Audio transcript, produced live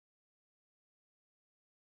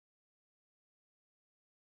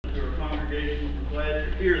congregation, we're glad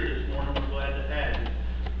you're here this morning. We're glad to have you.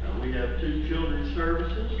 We have two children's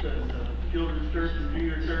services, and children's church and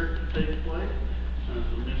junior church that takes place. So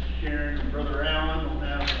Miss Sharon and Brother Allen will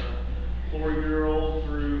have a 4-year-old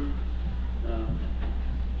through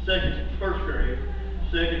first grade,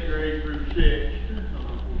 second grade through 6th.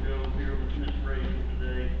 We'll go here with Miss Rachel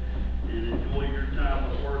today and enjoy your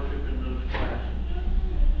time of worship in those classes.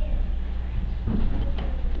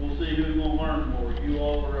 We'll see who's going to learn more, you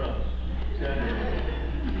all or us. Okay?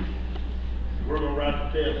 We're going to write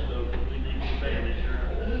the test, though, because we need to banish her.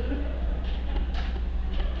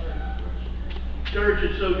 Church,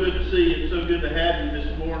 it's so good to see you. It's so good to have you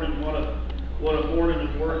this morning. What a morning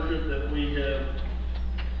of worship that we have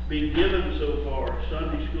been given so far.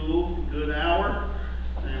 Sunday school, good hour.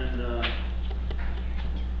 And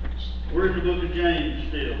we're in the book of James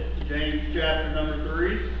still. James chapter number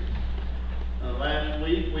 3. Last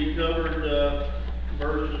week we covered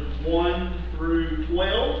verses 1 through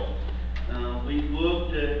 12. We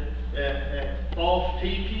looked at false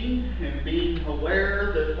teaching and being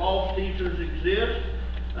aware that false teachers exist.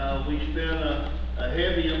 We spent a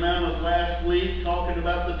heavy amount of last week talking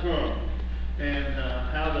about the tongue and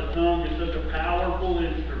how the tongue is such a powerful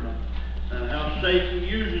instrument, how Satan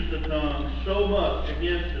uses the tongue so much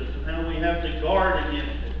against us, and how we have to guard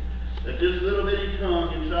against it. That this little bitty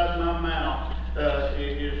tongue inside my mouth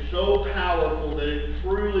is so powerful that it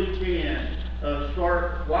truly can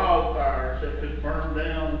start wildfires that could burn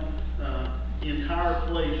down entire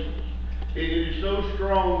places. It is so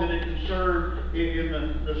strong that it can serve in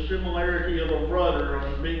the similarity of a rudder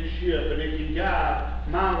on a big ship, and it can guide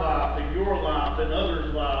my life and your life and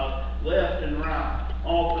others' lives left and right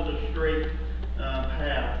off of the straight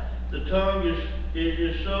path. The tongue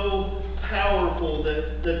is so powerful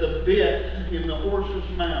that the bit in the horse's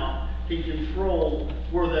mouth can control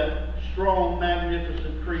where that strong,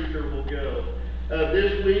 magnificent creature will go.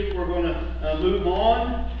 This week we're going to move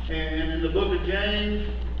on, and in the book of James,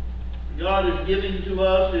 God is giving to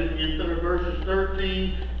us in verses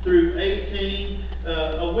 13 through 18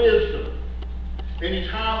 a wisdom. And He's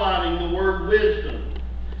highlighting the word wisdom.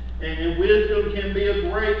 And wisdom can be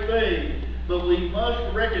a great thing, but we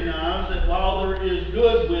must recognize that while there is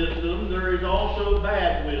good wisdom, there is also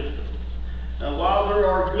bad wisdom. Now, while there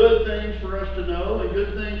are good things for us to know and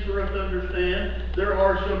good things for us to understand, there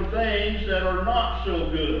are some things that are not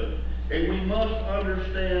so good, and we must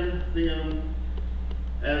understand them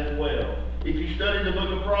as well. If you study the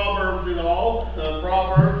book of Proverbs at all,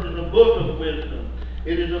 Proverbs is a book of wisdom.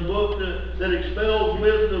 It is a book that expels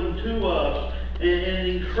wisdom to us and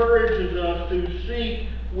encourages us to seek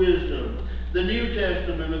wisdom. The New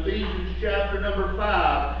Testament, Ephesians chapter number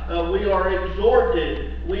 5, we are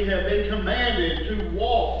exhorted, we have been commanded to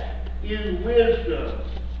walk in wisdom.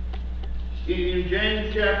 In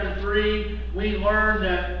James chapter 3, we learn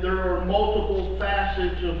that there are multiple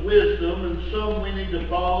facets of wisdom, and some we need to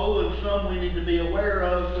follow and some we need to be aware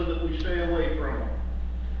of so that we stay away from them.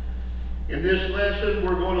 In this lesson,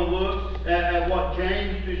 we're going to look at what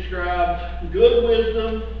James describes: good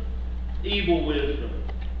wisdom, evil wisdom.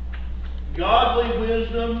 Godly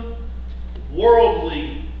wisdom,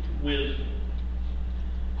 worldly wisdom.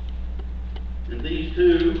 And these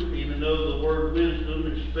two, even though the word wisdom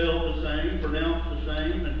is spelled the same, pronounced the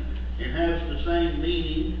same, and has the same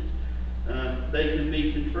meaning, they can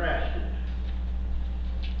be contrasted.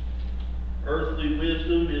 Earthly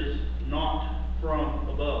wisdom is not from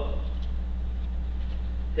above.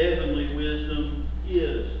 Heavenly wisdom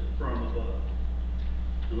is from above.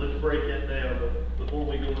 So let's break that down, but before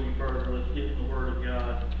we go any further, let's get to the Word of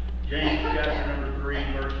God. James chapter number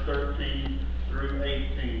 3, verse 13 through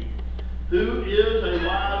 18. Who is a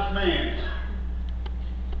wise man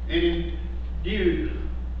and endued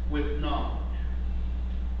with knowledge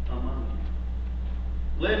among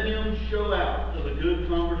you? Let him show out of a good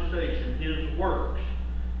conversation his works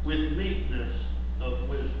with meekness of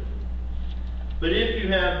wisdom. But if you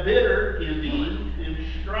have bitter envy and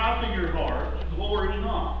strife in your hearts, glory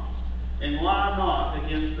not, and lie not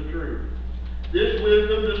against the truth. This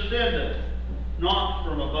wisdom descendeth not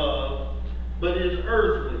from above, but is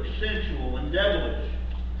earthly, sensual, and devilish.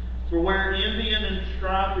 For where envy and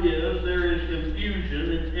strife is, there is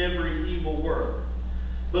confusion in every evil work.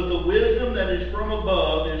 But the wisdom that is from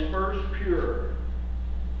above is first pure,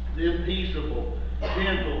 then peaceable,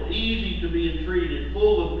 gentle, easy to be entreated,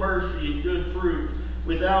 full of mercy and good fruit,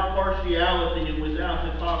 without partiality and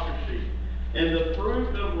without hypocrisy. And the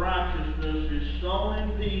fruit of righteousness is sown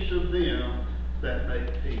in peace of them that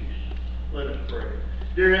make peace. Let us pray.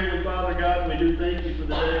 Dear Heavenly Father God, we do thank you for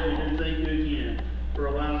the day. We do thank you again for for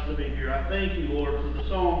allowing us to be here. I thank you, Lord, for the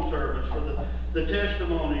song service, for the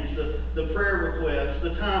testimonies, the prayer requests,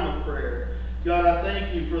 the time of prayer. God, I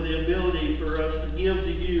thank you for the ability for us to give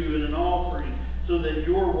to you in an offering so that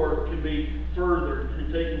your work can be furthered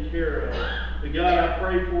and taken care of. But God, I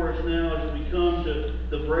pray for us now as we come to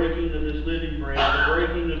the breaking of this living bread, the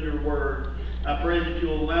breaking of your word. I pray that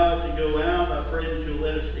you'll allow it to go out. I pray that you'll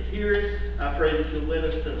let us to hear it. I pray that you'll let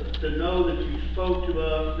us to know that you spoke to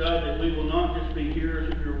us, God, that we will not just be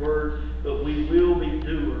hearers of your word, but we will be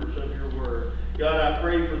doers of your word. God, I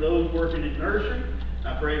pray for those working in nursery.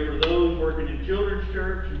 I pray for those working in children's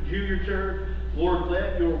church and junior church. Lord,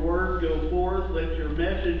 let your word go forth. Let your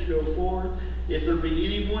message go forth. If there be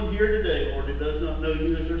anyone here today, Lord, who does not know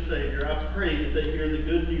you as their Savior, I pray that they hear the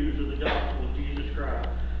good news of the gospel of Jesus Christ.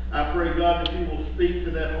 I pray, God, that you will speak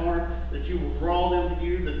to that heart, that you will draw them to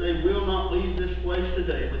you, that they will not leave this place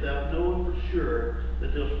today without knowing for sure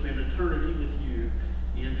that they'll spend eternity with you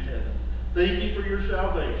in heaven. Thank you for your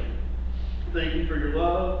salvation. Thank you for your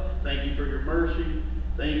love. Thank you for your mercy.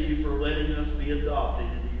 Thank you for letting us be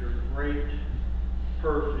adopted into your great,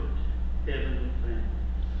 perfect, heavenly family.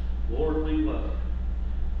 Lord, we love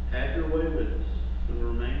you. Have your way with us for the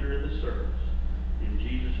remainder of the service. In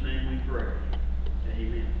Jesus' name we pray.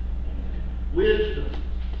 Amen. Wisdom.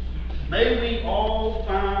 May we all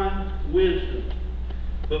find wisdom.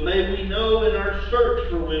 But may we know in our search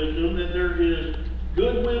for wisdom that there is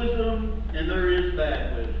good wisdom and there is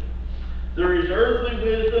bad wisdom. There is earthly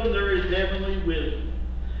wisdom, there is heavenly wisdom.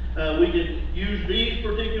 We could use these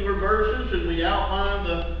particular verses and we outline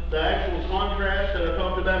the actual contrast that I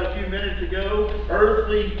talked about a few minutes ago.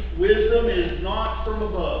 Earthly wisdom is not from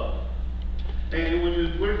above. And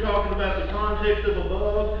when we're talking about the context of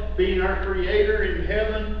above, being our Creator in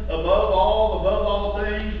heaven, above all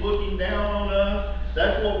things, looking down on us,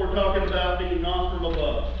 that's what we're talking about, being not from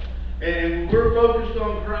above. And we're focused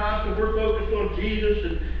on Christ, and we're focused on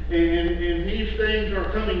Jesus, and these things are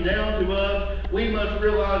coming down to us. We must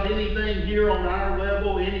realize anything here on our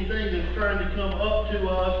level, anything that's trying to come up to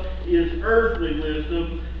us is earthly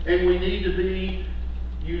wisdom, and we need to be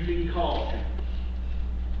using caution.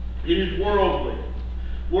 It is worldly.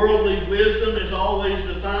 Worldly wisdom is always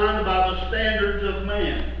defined by the standards of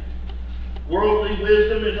man. Worldly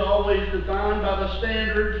wisdom is always defined by the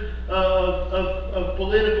standards of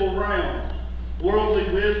political realms.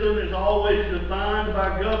 Worldly wisdom is always defined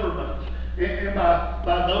by governments and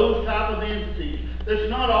by those type of entities.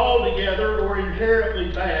 That's not altogether or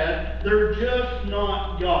inherently bad. They're just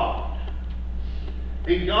not God.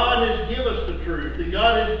 And God has given us the truth. And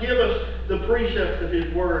God has given us the precepts of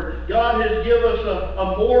His Word. God has given us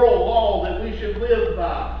a moral law that we should live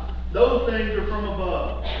by. Those things are from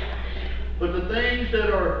above. But the things that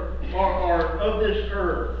are of this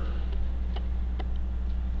earth,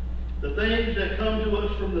 the things that come to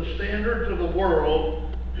us from the standards of the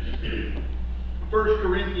world, 1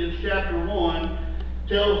 Corinthians chapter 1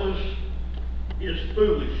 tells us is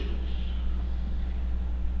foolishness.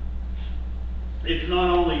 It's not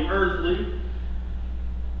only earthly,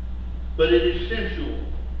 but it is sensual.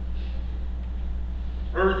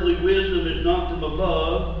 Earthly wisdom is not from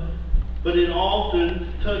above, but it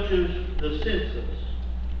often touches the senses.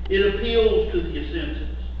 It appeals to the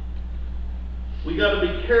senses. We got to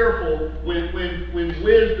be careful when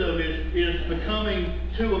wisdom is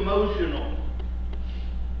becoming too emotional.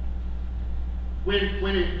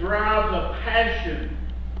 When it drives a passion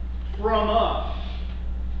from us.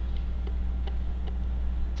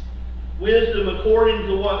 Wisdom, according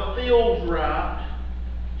to what feels right,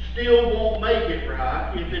 still won't make it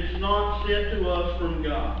right if it's not sent to us from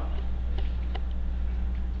God.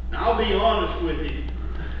 Now, I'll be honest with you.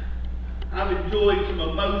 I've enjoyed some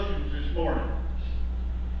emotions this morning.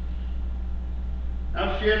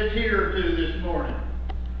 I've shed a tear or two this morning.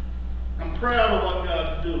 I'm proud of what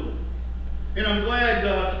God's doing. And I'm glad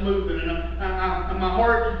God's moving. And my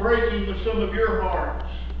heart's breaking with some of your hearts.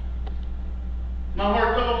 My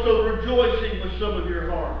heart's also rejoicing with some of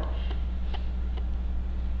your hearts.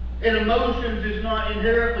 And emotions is not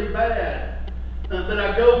inherently bad. But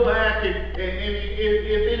I go back and if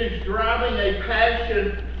it is driving a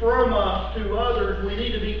passion from us to others, we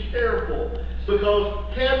need to be careful.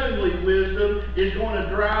 Because heavenly wisdom is going to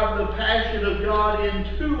drive the passion of God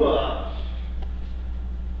into us.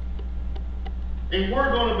 And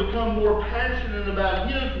we're going to become more passionate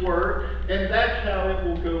about His Word, and that's how it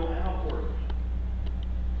will go outward.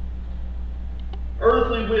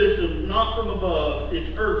 Earthly wisdom, not from above,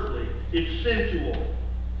 it's earthly, it's sensual.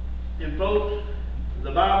 And folks,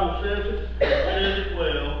 the Bible says it says it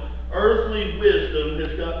well, earthly wisdom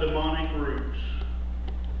has got demonic roots.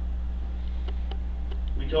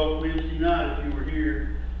 We talked Wednesday night if you were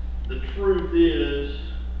here. The truth is,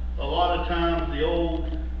 a lot of times the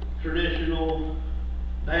old traditional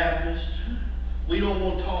Baptists, we don't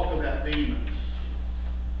want to talk about demons.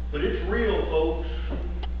 But it's real, folks.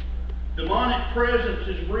 Demonic presence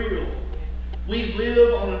is real. We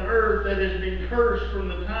live on an earth that has been cursed from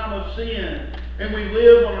the time of sin. And we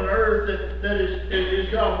live on an earth that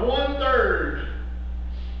is got 1/3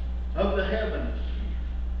 of the heavens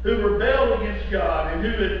who rebelled against God and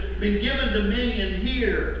who had been given dominion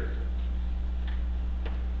here.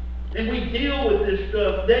 And we deal with this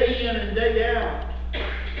stuff day in and day out.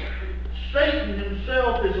 Satan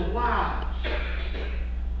himself is wise.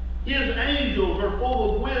 His angels are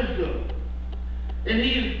full of wisdom. And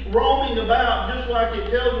he's roaming about, just like it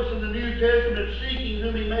tells us in the New Testament, seeking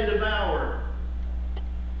whom he may devour.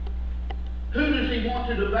 Who does he want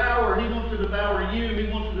to devour? He wants to devour you.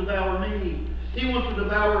 He wants to devour me. He wants to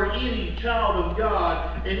devour any child of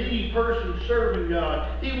God and any person serving God.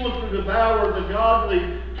 He wants to devour the godly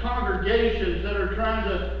congregations that are trying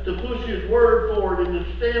to push his word forward and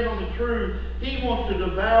to stand on the truth. He wants to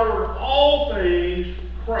devour all things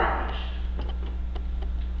Christ.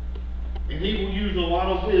 And he will use a lot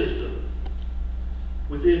of wisdom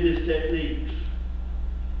within his techniques.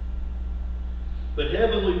 But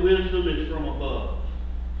heavenly wisdom is from above.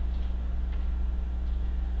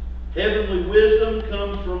 Heavenly wisdom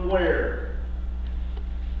comes from where?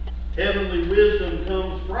 Heavenly wisdom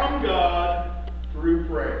comes from God through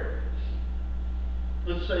prayer.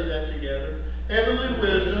 Let's say that together. Heavenly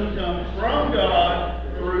wisdom comes from God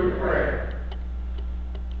through prayer.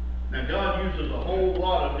 Now God uses a whole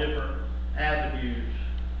lot of different avenues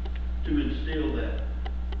to instill that.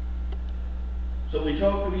 So we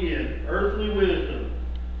talked again, earthly wisdom.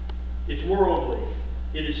 It's worldly.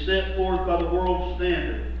 It is set forth by the world's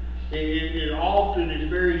standard. It often is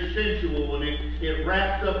very sensual, and it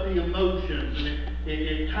wraps up the emotions, and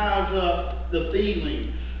it ties up the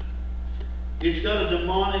feelings. It's got a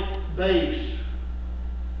demonic base.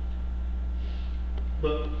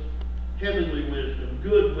 But heavenly wisdom,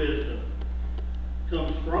 good wisdom,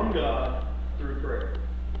 comes from God through prayer.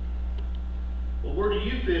 Well, where do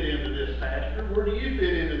you fit into this, Pastor? Where do you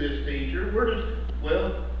fit into this, teacher?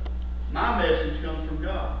 Well, my message comes from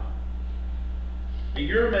God. And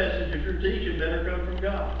your message, if you're teaching, better come from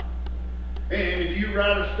God. And if you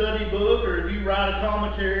write a study book or if you write a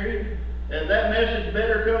commentary, that message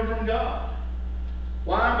better come from God.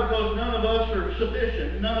 Why? Because none of us are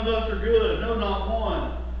sufficient. None of us are good. No, not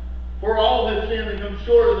one. For all have sinned and come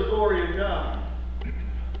short of the glory of God.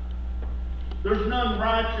 There's none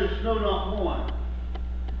righteous, no, not one.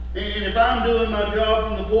 And if I'm doing my job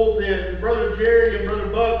from the pulpit, and Brother Jerry and Brother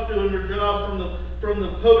Buck's doing their job from the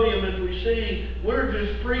podium as we sing, we're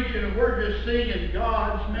just preaching and we're just singing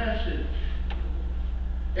God's message.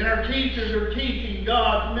 And our teachers are teaching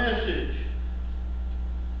God's message.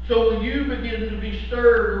 So when you begin to be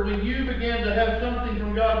stirred, or when you begin to have something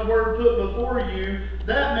from God's Word put before you,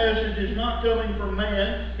 that message is not coming from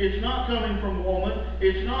man, it's not coming from woman,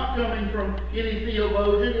 it's not coming from any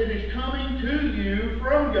theologian, it is coming to you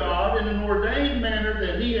from God in an ordained manner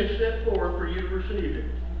that He has set forth for you to receive it.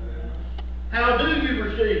 How do you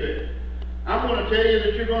receive it? I'm going to tell you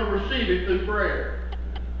that you're going to receive it through prayer.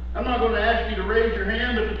 I'm not going to ask you to raise your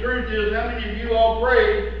hand, but the truth is, how many of you all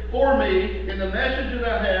prayed for me in the message that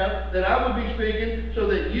I have, that I would be speaking, so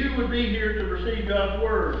that you would be here to receive God's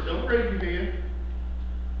Word? Don't raise your hand.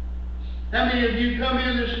 How many of you come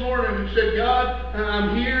in this morning and said, God,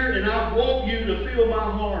 I'm here and I want you to fill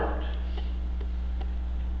my heart?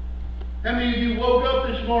 How many of you woke up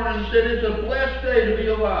this morning and said, it's a blessed day to be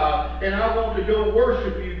alive, and I want to go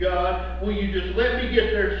worship you, God. Will you just let me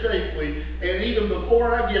get there safely? And even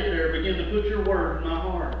before I get there, begin to put your word in my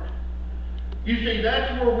heart. You see,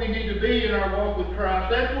 that's where we need to be in our walk with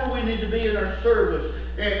Christ. That's where we need to be in our service.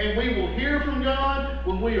 And we will hear from God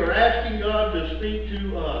when we are asking God to speak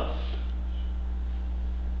to us.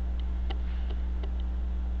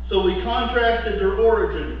 So we contrasted their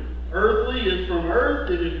origin. Earthly is from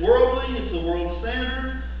earth. It is worldly. It's the world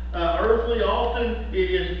standard. Earthly often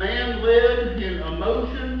is man-led in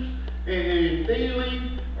emotions and in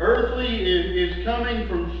feeling. Earthly is coming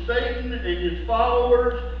from Satan and his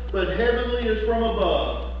followers, but heavenly is from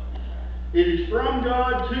above. It is from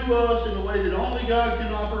God to us in a way that only God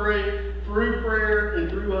can operate, through prayer and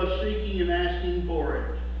through us seeking and asking for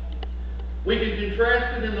it. We can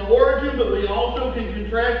contrast it in the origin, but we also can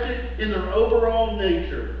contrast it in their overall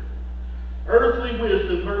nature. Earthly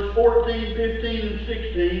wisdom, verse 14, 15, and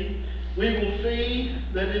 16, we will see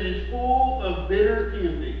that it is full of bitter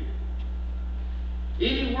envy.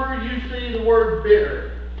 Anywhere you see the word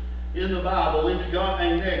bitter, in the Bible, it's got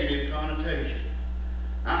a negative connotation.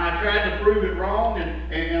 I tried to prove it wrong,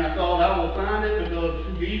 and I thought I will find it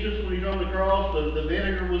because Jesus, when he's on the cross, the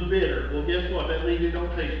vinegar was bitter. Well, guess what? That means it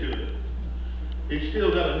don't taste good. It's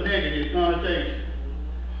still got a negative connotation.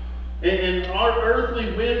 And our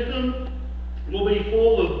earthly wisdom will be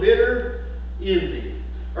full of bitter envy.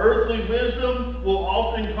 Earthly wisdom will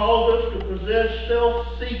often cause us to possess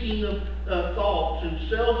self-seeking thoughts and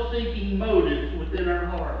self-seeking motives within our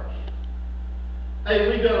hearts. Hey,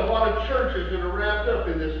 we've got a lot of churches that are wrapped up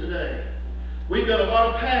in this today. We've got a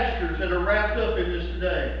lot of pastors that are wrapped up in this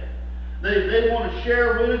today. They want to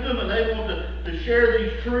share wisdom, and they want to share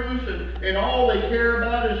these truths, and all they care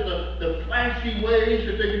about is the flashy ways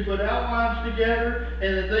that they can put outlines together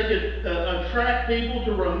and that they can attract people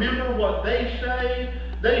to remember what they say.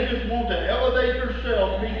 They just want to elevate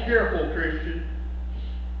themselves. Be careful, Christian.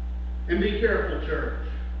 And be careful, church.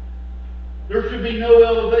 There should be no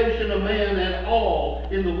elevation of man at all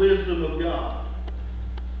in the wisdom of God.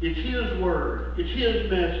 It's His Word. It's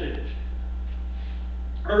His message.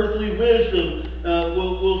 Earthly wisdom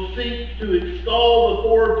will seek to extol the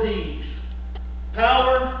 4 P's.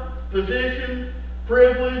 Power, position,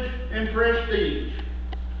 privilege, and prestige.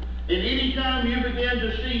 And anytime you begin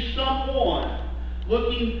to see someone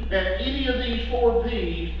looking at any of these 4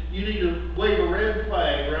 P's, you need to wave a red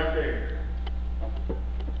flag right there.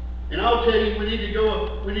 And I'll tell you, we need to go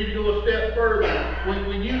a step further.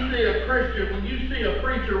 When you see a Christian, when you see a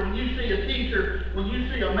preacher, when you see a teacher, when you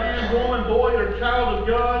see a man, woman, boy, or child of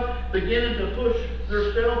God beginning to push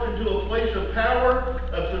themselves into a place of power,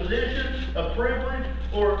 a position, a privilege,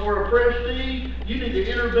 or a prestige, you need to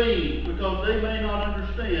intervene because they may not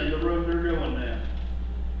understand the road they're going down.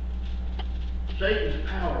 Satan's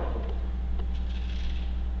powerful.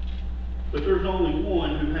 But there's only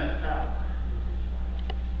one who has power.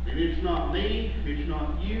 And it's not me, it's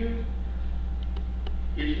not you,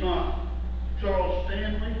 it's not Charles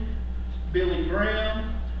Stanley, Billy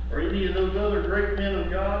Graham, or any of those other great men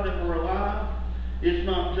of God that were alive. It's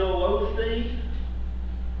not Joel Osteen,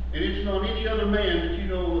 and it's not any other man that you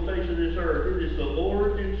know on the face of this earth. It is the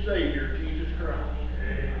Lord and Savior, Jesus Christ.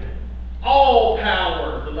 Amen. All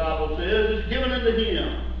power, the Bible says, is given unto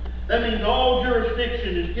Him. That means all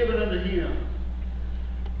jurisdiction is given unto Him.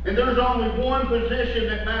 And there's only one position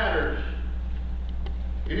that matters.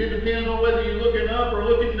 And it depends on whether you're looking up or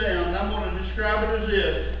looking down. And I'm going to describe it as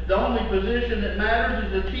this. The only position that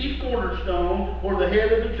matters is the chief cornerstone or the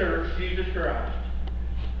head of the church, Jesus Christ.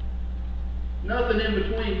 Nothing in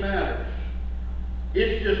between matters.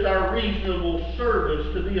 It's just our reasonable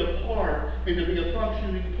service to be a part and to be a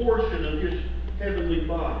functioning portion of His heavenly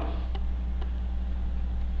body.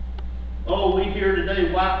 Oh, we hear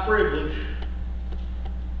today white privilege.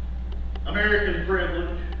 American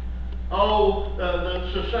privilege. Oh,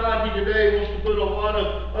 the society today wants to put a lot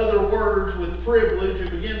of other words with privilege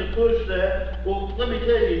and begin to push that. Well, let me tell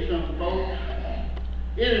you something, folks.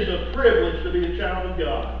 It is a privilege to be a child of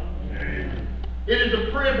God. Amen. It is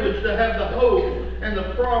a privilege to have the hope and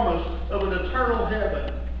the promise of an eternal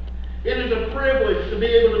heaven. It is a privilege to be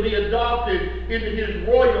able to be adopted into His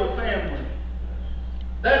royal family.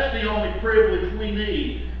 That's the only privilege we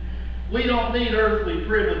need. We don't need earthly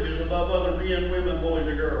privileges above other men, women, boys,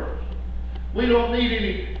 or girls. We don't need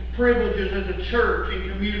any privileges as a church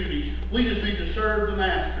and communities. We just need to serve the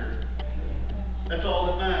Master. That's all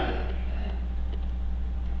that matters.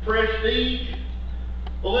 Prestige.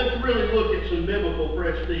 Well, let's really look at some biblical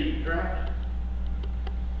prestige, right?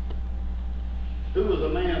 Who was a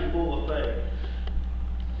man full of faith?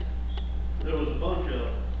 There was a bunch of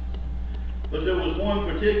them. But there was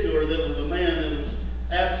one particular that was a man that was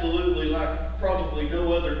absolutely like probably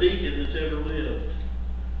no other deacon that's ever lived.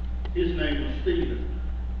 His name was Stephen.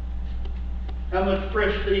 How much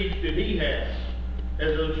prestige did he have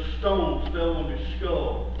as those stones fell on his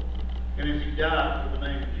skull and as he died for the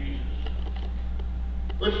name of Jesus?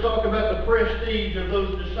 Let's talk about the prestige of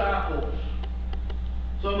those disciples.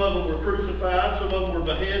 Some of them were crucified, some of them were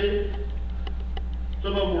beheaded,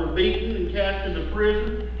 some of them were beaten and cast into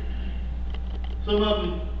prison. Some of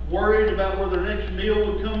them worried about where their next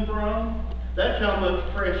meal would come from. That's how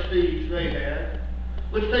much prestige they had.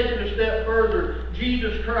 Let's take it a step further.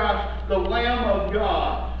 Jesus Christ, the Lamb of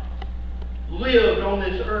God, lived on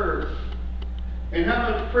this earth. And how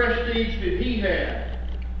much prestige did He have?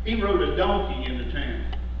 He rode a donkey into town.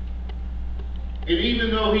 And even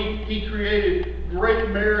though he created great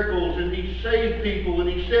miracles and he saved people and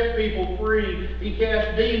he set people free, he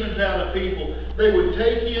cast demons out of people, they would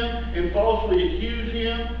take him and falsely accuse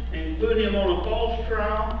him and put him on a false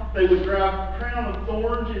trial. They would drive a crown of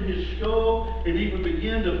thorns in his skull, and he would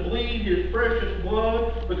begin to bleed his precious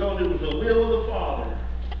blood because it was the will of the Father.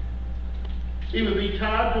 He would be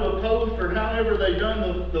tied to a post, or however they done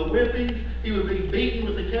the whippings. He would be beaten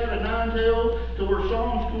with the cat of nine tails, to where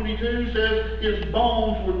Psalms 22 says his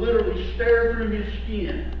bones would literally stare through his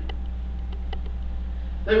skin.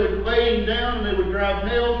 They would lay him down and they would drive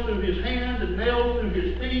nails through his hands and nails through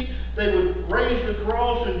his feet. They would raise the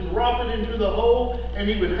cross and drop it into the hole, and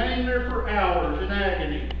he would hang there for hours in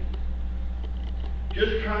agony,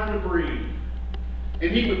 just trying to breathe.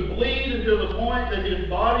 And he would bleed until the point that his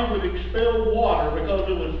body would expel water, because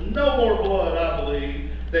there was no more blood, I believe,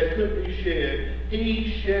 that could be shed.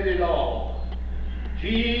 He shed it all.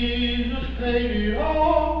 Jesus paid it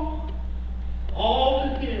all to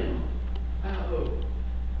him I owe.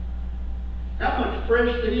 How much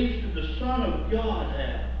prestige did the Son of God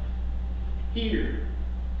have here?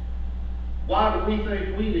 Why do we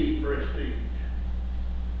think we need prestige?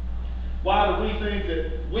 Why do we think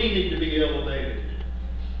that we need to be elevated?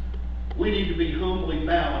 We need to be humbly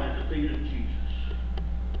bowing at the feet of Jesus.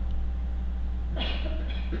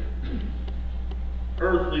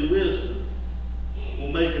 Earthly wisdom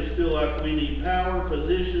will make us feel like we need power,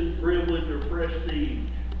 position, privilege, or prestige.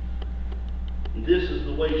 And this is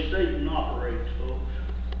the way Satan operates, folks.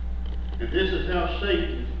 And this is how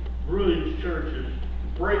Satan ruins churches,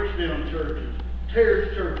 breaks down churches,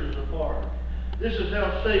 tears churches apart. This is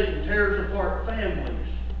how Satan tears apart families,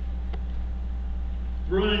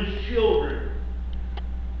 ruins children.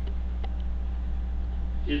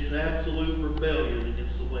 It's absolute rebellion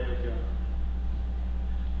against the way of God.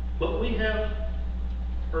 But we have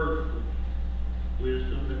earthly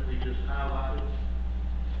wisdom that we just highlighted.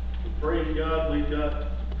 But praise God, we've got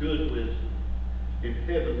good wisdom and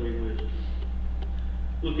heavenly wisdom.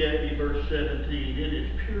 Look at me, verse 17. It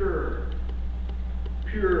is pure,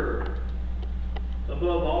 pure.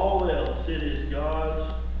 Above all else, it is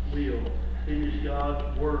God's will. It is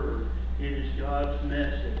God's word. It is God's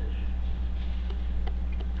message.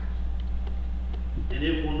 And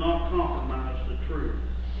it will not compromise the truth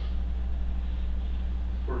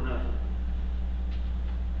for nothing.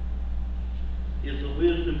 Is the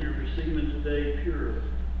wisdom you're receiving today pure?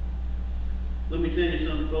 Let me tell you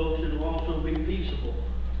something, folks. It'll also be peaceable.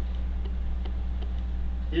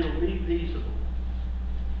 It'll be peaceable.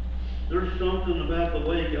 There's something about the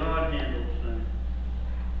way God handles things.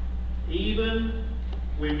 Even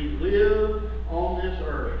when you live on this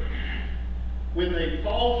earth, when they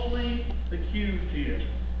falsely accused him,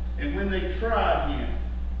 and when they tried him,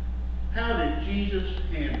 how did Jesus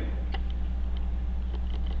handle it?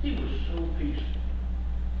 He was so peaceful.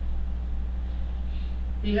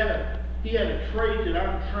 He had a trait that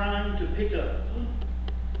I'm trying to pick up.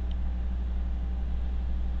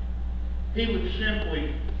 He would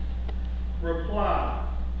simply reply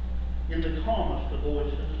in the calmest of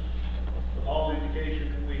voices, of all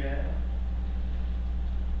indication that we have,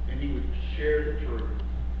 and he would share the truth.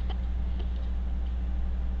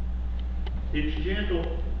 It's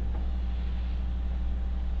gentle.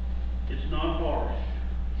 It's not harsh.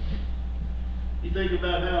 You think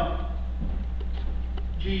about how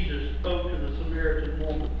Jesus spoke to the Samaritan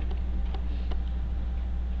woman.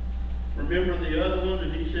 Remember the other one,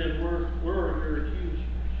 and he said, where are your accusers?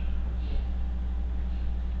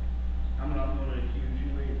 I'm not going to accuse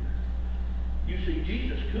you either. You see,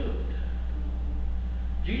 Jesus could.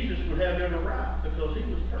 Jesus would have every right because he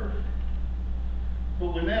was perfect.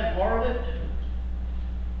 But when that harlot,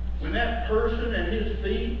 when that person at his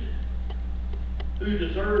feet who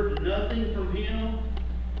deserved nothing from him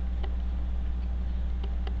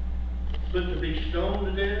but to be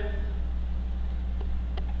stoned to death,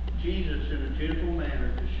 Jesus, in a gentle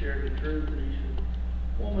manner, just shared the truth, and he said,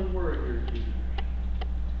 woman, where are your accusers?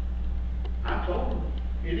 I told them,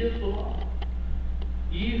 it is the law.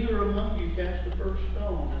 Ye who are among you cast the first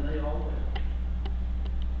stone, and they all wept.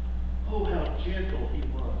 Oh, how gentle he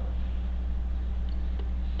was.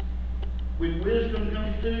 When wisdom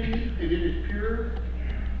comes to you, and it is pure,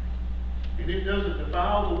 and it doesn't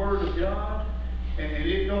defile the Word of God, and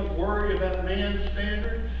it don't worry about man's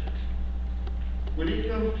standards, when it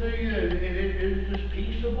comes to you and it is just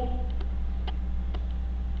peaceable,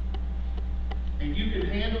 and you can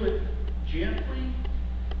handle it gently,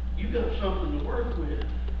 you've got something to work with.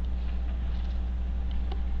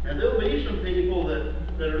 And there'll be some people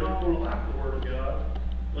that are not going to like the Word of God.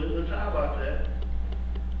 Let's highlight that.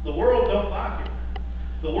 The world don't like it.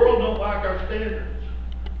 The world don't like our standards.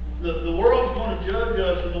 The world's going to judge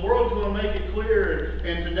us, and the world's going to make it clear.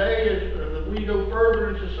 And today, as we go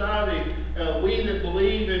further in society, we that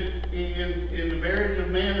believe in the marriage of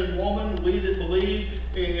man and woman, we that believe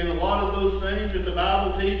in a lot of those things that the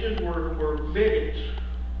Bible teaches, we're bigots.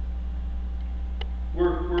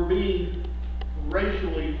 We're being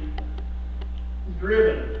racially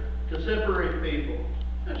driven to separate people.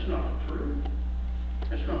 That's not the truth.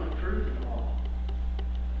 That's not the truth at all.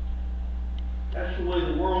 That's the way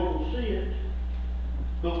the world will see it.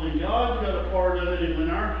 But when God's got a part of it, and when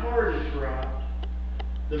our heart is right,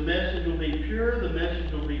 the message will be pure, the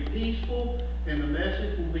message will be peaceful, and the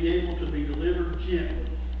message will be able to be delivered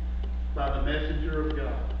gently by the messenger of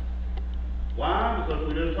God. Why? Because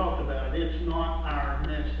we done talked about it. It's not our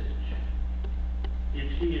message.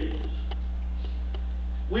 It's His.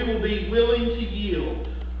 We will be willing to yield.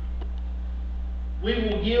 We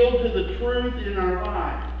will yield to the truth in our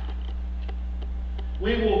life.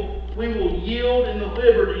 We will yield in the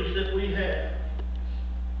liberties that we have.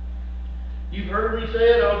 You've heard me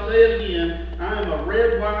say it, I'll say it again. I am a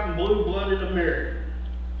red, white, and blue-blooded American.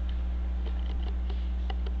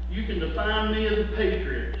 You can define me as a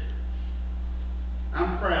patriot.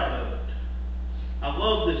 I'm proud of it. I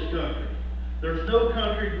love this country. There's no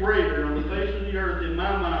country greater on the face of the earth in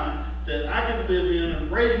my mind that I can live in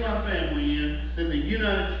and raise my family in than the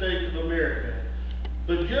United States of America.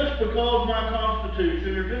 But just because my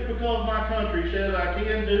Constitution, or just because my country says I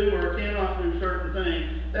can do or cannot do certain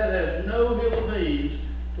things, that has no hill of beans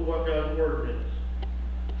to what God's Word is.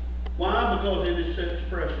 Why? Because it sets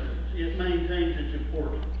precedence. It maintains its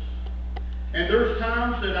importance. And there's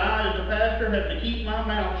times that I, as a pastor, have to keep my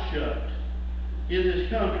mouth shut in this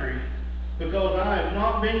country because I have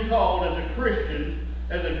not been called as a Christian,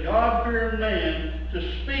 as a God-fearing man, to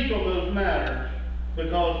speak on those matters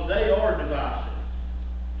because they are divisive.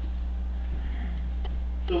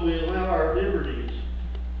 So we allow our liberties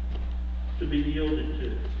to be yielded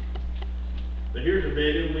to. But here's a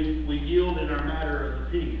big one. We yield in our matter of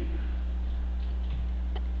opinion.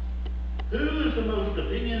 Who is the most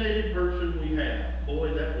opinionated person we have?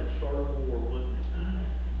 Boy, that would start a war, wouldn't it?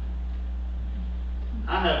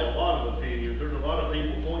 I have a lot of opinions. There's a lot of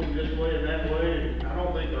people pointing this way and that way, and I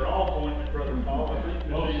don't think they're all pointing at Brother Paul. I think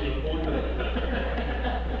most of them pointing at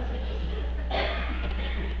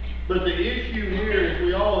But the issue here is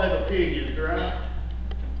we all have opinions, right?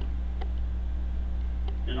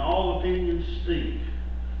 And all opinions stink,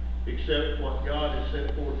 except what God has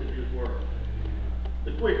set forth in His Word.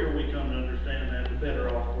 The quicker we come to understand that, the better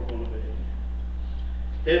off we're going to be.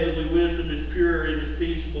 Heavenly wisdom is pure, it is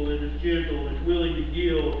peaceable, it is gentle, it is willing to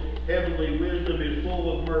yield. Heavenly wisdom is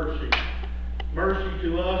full of mercy. Mercy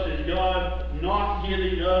to us is God not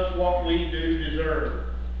giving us what we do deserve.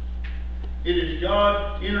 It is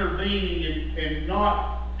God intervening and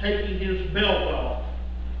not taking His belt off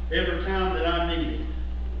every time that I need it.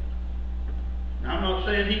 Now, I'm not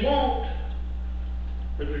saying He won't,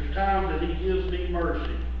 but there's times that He gives me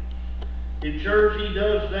mercy. In church, He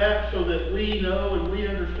does that so that we know and we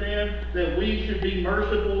understand that we should be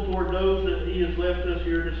merciful toward those that He has left us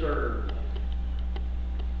here to serve.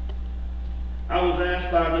 I was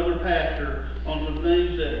asked by another pastor on some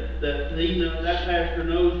things that pastor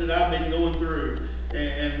knows that I've been going through.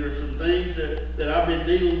 And there's some things that I've been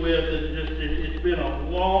dealing with that it's been a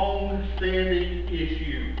long-standing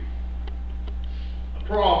issue. A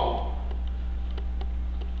problem.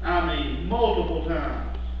 I mean, multiple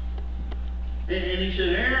times. And he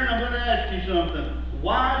said, Aaron, I'm going to ask you something.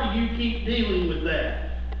 Why do you keep dealing with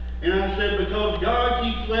that? And I said, because God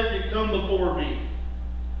keeps letting it come before me.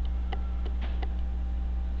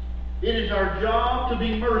 It is our job to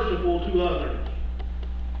be merciful to others.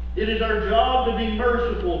 It is our job to be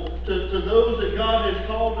merciful to those that God has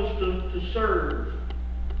called us to serve.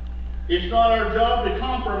 It's not our job to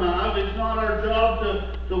compromise. It's not our job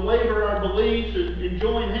to waver our beliefs and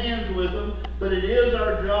join hands with them, but it is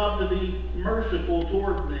our job to be merciful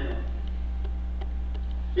toward them.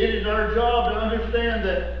 It is our job to understand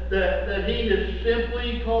that He has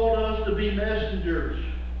simply called us to be messengers.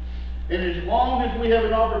 And as long as we have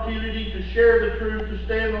an opportunity to share the truth, to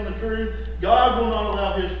stand on the truth, God will not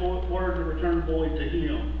allow His word to return void to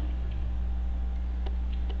Him.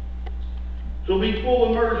 So be full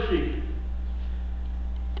of mercy.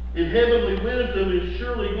 And heavenly wisdom is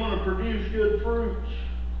surely going to produce good fruits.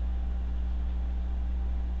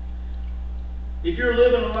 If you're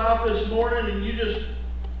living a life this morning and you just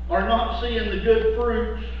are not seeing the good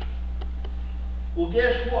fruits, well,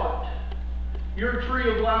 guess what? Your tree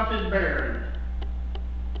of life is barren.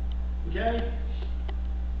 Okay?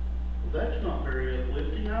 Well, that's not very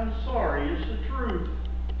uplifting. I'm sorry. It's the truth.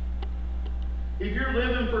 If you're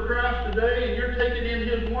living for Christ today and you're taking in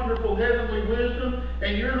His wonderful heavenly wisdom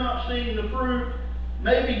and you're not seeing the fruit,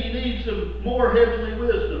 maybe you need some more heavenly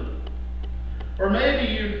wisdom. Or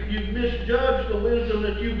maybe you've misjudged the wisdom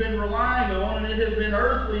that you've been relying on, and it has been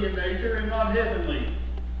earthly in nature and not heavenly.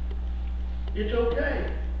 It's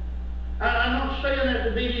okay. I'm not saying that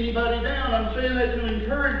to beat anybody down. I'm saying that to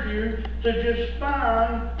encourage you to just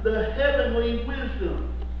find the heavenly wisdom.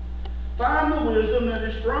 Find the wisdom that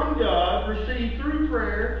is from God, received through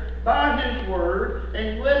prayer, by His Word,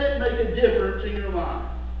 and let it make a difference in your life.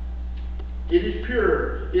 It is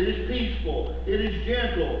pure, it is peaceful, it is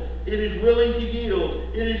gentle, it is willing to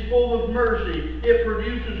yield, it is full of mercy, it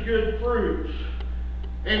produces good fruits,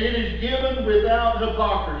 and it is given without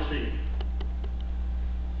hypocrisy.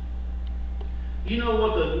 You know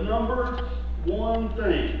what the number one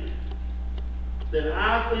thing that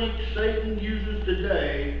I think Satan uses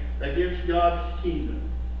today against God's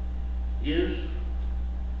kingdom is?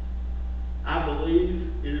 I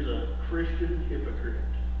believe it is a Christian hypocrite.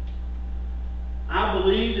 I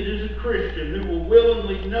believe it is a Christian who will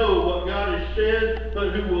willingly know what God has said, but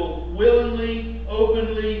who will willingly,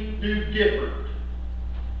 openly do different.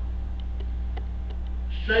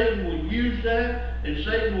 Satan will use that, and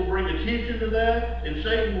Satan will bring attention to that, and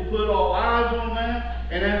Satan will put all eyes on that,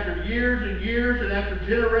 and after years and years, and after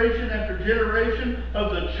generation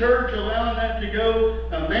of the church allowing that to go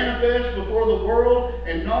manifest before the world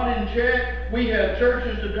and not in check, we have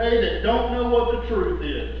churches today that don't know what the truth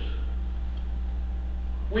is.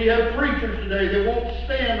 We have preachers today that won't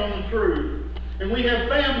stand on the truth. And we have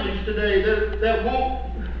families today that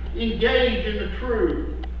won't engage in the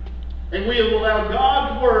truth. And we have allowed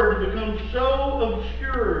God's Word to become so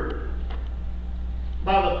obscured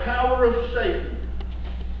by the power of Satan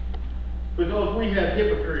because we have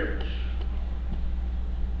hypocrites.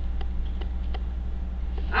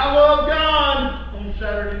 I love God on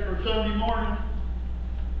Saturday or Sunday morning.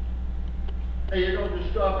 Hey, you don't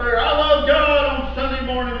just stop there. I love God on Sunday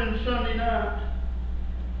morning and Sunday night.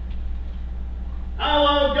 I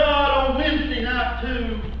love God on Wednesday night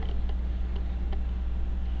too.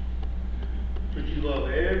 But you love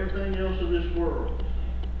everything else in this world,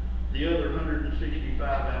 the other 165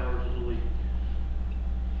 hours of the week.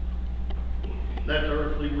 That's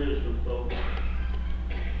earthly wisdom, folks.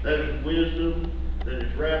 That is wisdom that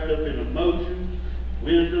is wrapped up in emotions,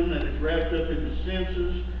 wisdom that is wrapped up in the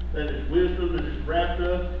senses, that is wisdom that is wrapped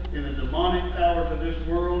up in the demonic powers of this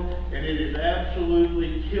world, and it is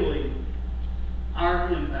absolutely killing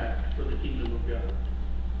our impact for the kingdom of God.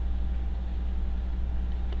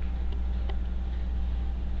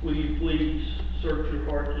 Will you please search your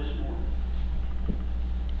heart this morning?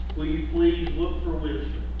 Will you please look for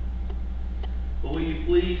wisdom? But will you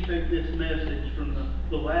please take this message from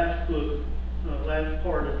the last book, last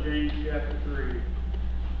part of James chapter 3,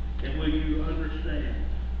 and will you understand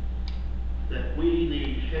that we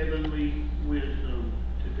need heavenly wisdom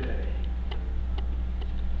today?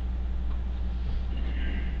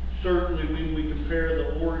 Certainly when we compare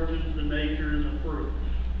the origins, the nature, and the fruits,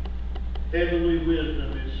 heavenly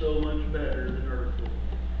wisdom is so much better than earthly.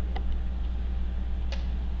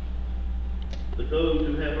 But those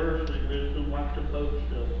who have earthly wisdom like to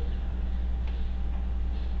boast of it.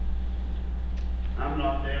 I'm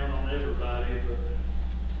not down on everybody,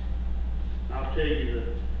 but I'll tell you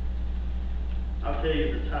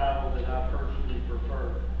the title that I personally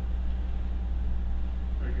prefer.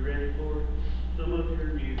 Are you ready for it? Some of you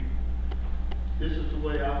are new. This is the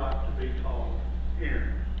way I like to be called,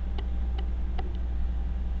 Aaron.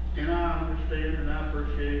 And I understand and I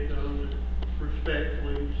appreciate those that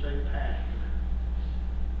respectfully say pastor.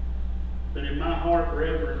 But in my heart,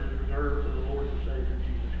 reverence is reserved for the Lord and Savior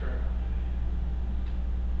Jesus Christ.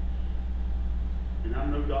 And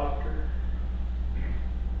I'm no doctor.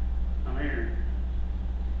 I'm Aaron.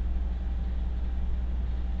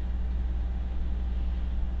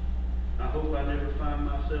 I hope I never find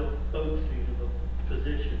myself boasting of a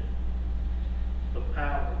position of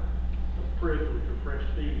power, of privilege, or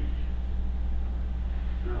prestige.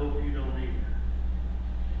 And I hope you don't either.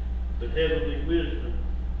 But heavenly wisdom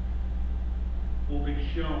will be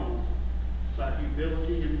shown by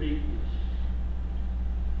humility and meekness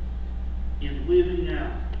in living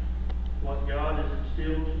out what God has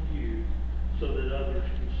instilled in you so that others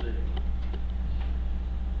can see.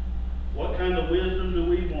 What kind of wisdom do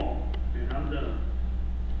we want? And I'm done.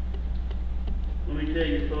 Let me tell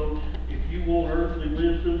you, folks, if you want earthly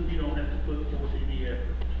wisdom, you don't have to put forth any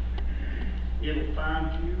effort. It'll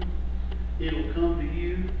find you, it'll come to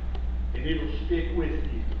you, and it'll stick with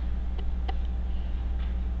you.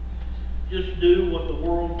 Just do what the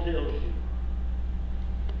world tells you.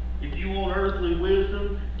 If you want earthly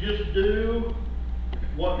wisdom, just do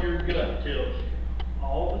what your gut tells you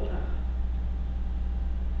all the time.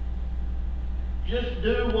 Just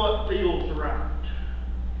do what feels right.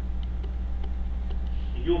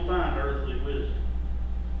 And you'll find earthly wisdom.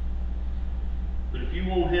 But if you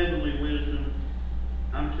want heavenly wisdom,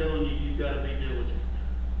 I'm telling you, you've got to be diligent.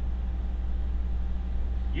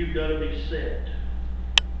 You've got to be set.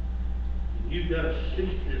 And you've got to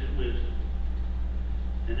seek this wisdom.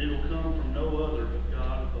 And it'll come from no other but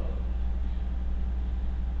God above.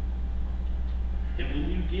 And when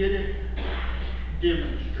you get it,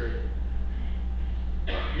 demonstrate it.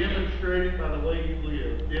 Demonstrate it by the way you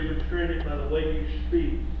live. Demonstrate it by the way you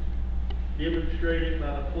speak. Demonstrate it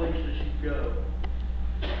by the places you go.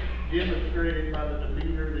 Demonstrate it by the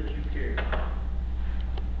demeanor that you carry.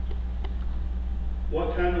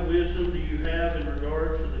 What kind of wisdom do you have in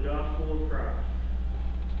regards to the gospel of Christ?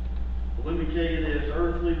 Well, let me tell you this.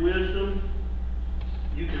 Earthly wisdom,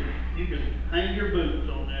 you can hang your boots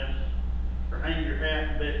on this, or hang your hat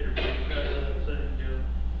and bet your boots. How does that saying go?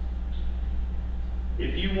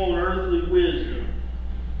 If you want earthly wisdom,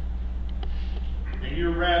 and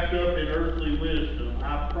you're wrapped up in earthly wisdom,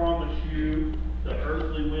 I promise you the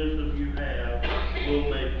earthly wisdom you have will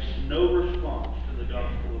make no response to the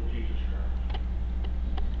gospel of Jesus Christ.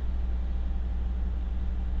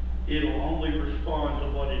 It'll only respond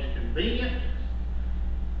to what is convenient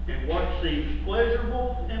and what seems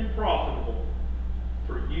pleasurable and profitable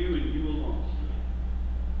for you and you alone.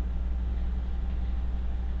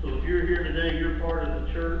 So if you're here today, you're part of the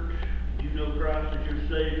church, you know Christ as your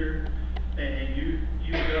Savior, and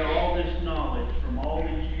you've got all this knowledge from all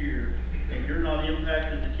these years, and you're not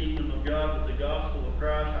impacting the kingdom of God with the gospel of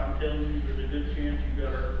Christ, I'm telling you, there's a good chance you've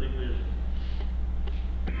got earthly wisdom.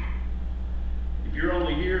 If you're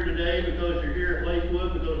only here today because you're here at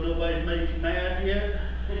Lakewood because nobody's made you mad yet,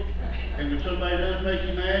 and when somebody does make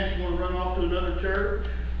you mad, you want to run off to another church,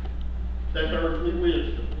 that's earthly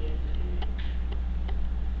wisdom.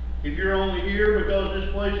 If you're only here because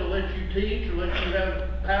this place will let you teach or let you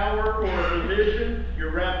have power or a position,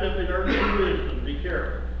 you're wrapped up in earthly wisdom. Be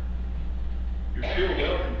careful. You're still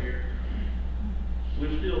welcome here.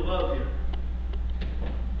 We still love you.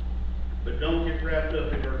 But don't get wrapped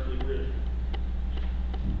up in earthly wisdom.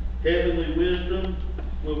 Heavenly wisdom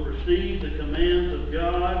will receive the commands of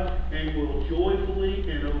God and will joyfully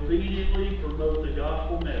and obediently promote the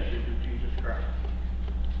gospel message of Jesus Christ.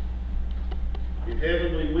 In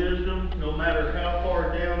heavenly wisdom, no matter how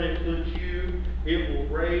far down it puts you, it will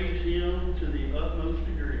raise him to the utmost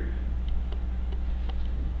degree.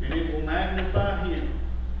 And it will magnify him.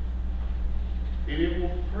 And it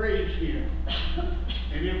will praise him.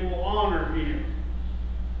 And it will honor him.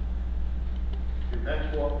 And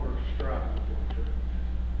that's what we're striving for, church.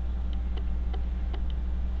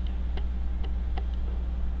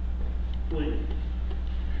 Please,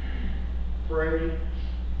 pray,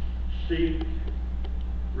 seek,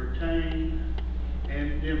 retain,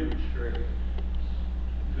 and demonstrate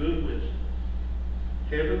good wisdom,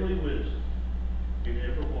 heavenly wisdom, in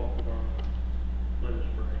every walk of our life. Let us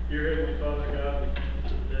pray. Dear Heavenly Father God, we thank you for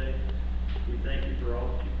today. We thank you for all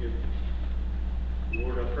that you've given us.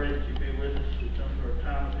 Lord, I pray that you be with us as we come to our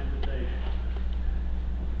time of invitation.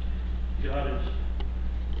 God,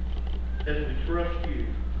 as we trust you,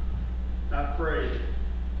 I pray that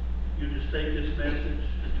you just take this message,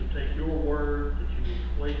 that you'll take your word, that you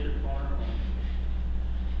will place it upon our hearts.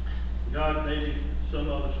 God, maybe some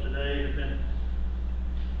of us today have been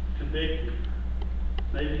convicted.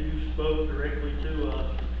 Maybe you spoke directly to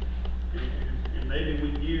us, and maybe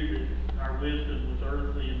we knew that our wisdom was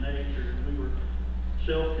earthly in nature, and we were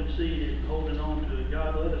self-conceited and holding on to it.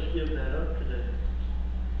 God, let us give that up today.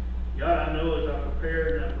 God, I know as I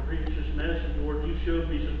prepared and I preached this message, Lord, you showed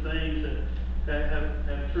me some things that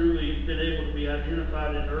have truly been able to be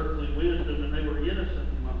identified in earthly wisdom, and they were innocent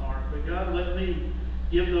in my heart. But God, let me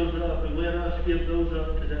give those up, and let us give those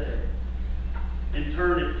up today, and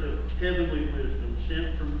turn it to heavenly wisdom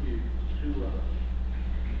sent from you to us.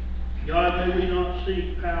 God, may we not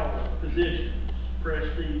seek power, positions,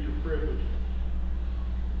 prestige, or privileges.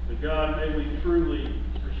 But God, may we truly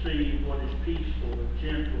receive what is peaceful and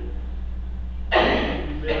gentle and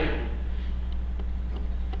humility,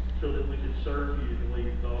 so that we can serve you the way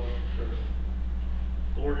you called us to serve.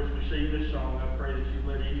 Lord, as we sing this song, I pray that you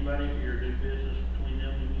let anybody here do business between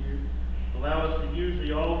them and you. Allow us to use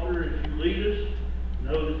the altar as you lead us.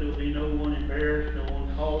 Know that there will be no one embarrassed, no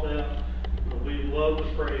one called out. But we love to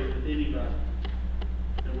pray with anybody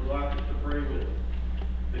that would like us to pray with them.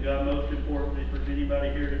 But God, most importantly, for anybody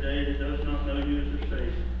here today that does not know you as their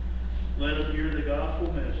Savior, let them hear the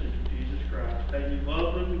gospel message of Jesus Christ. Christ, how you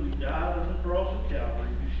loved them, you died on the cross of Calvary,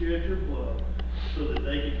 you shed your blood so that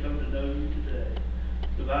they can come to know you today.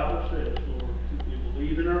 The Bible says, Lord, if we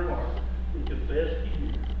believe in our heart, we confess to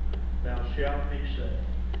you, thou shalt be saved.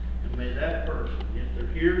 And may that person, if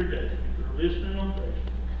they're here today, if they're listening on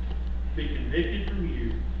Facebook, be convicted from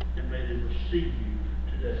you, and may they receive you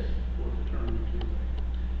today for the eternity.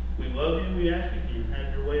 We love you, and we ask again,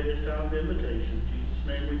 have your way at this time of invitation.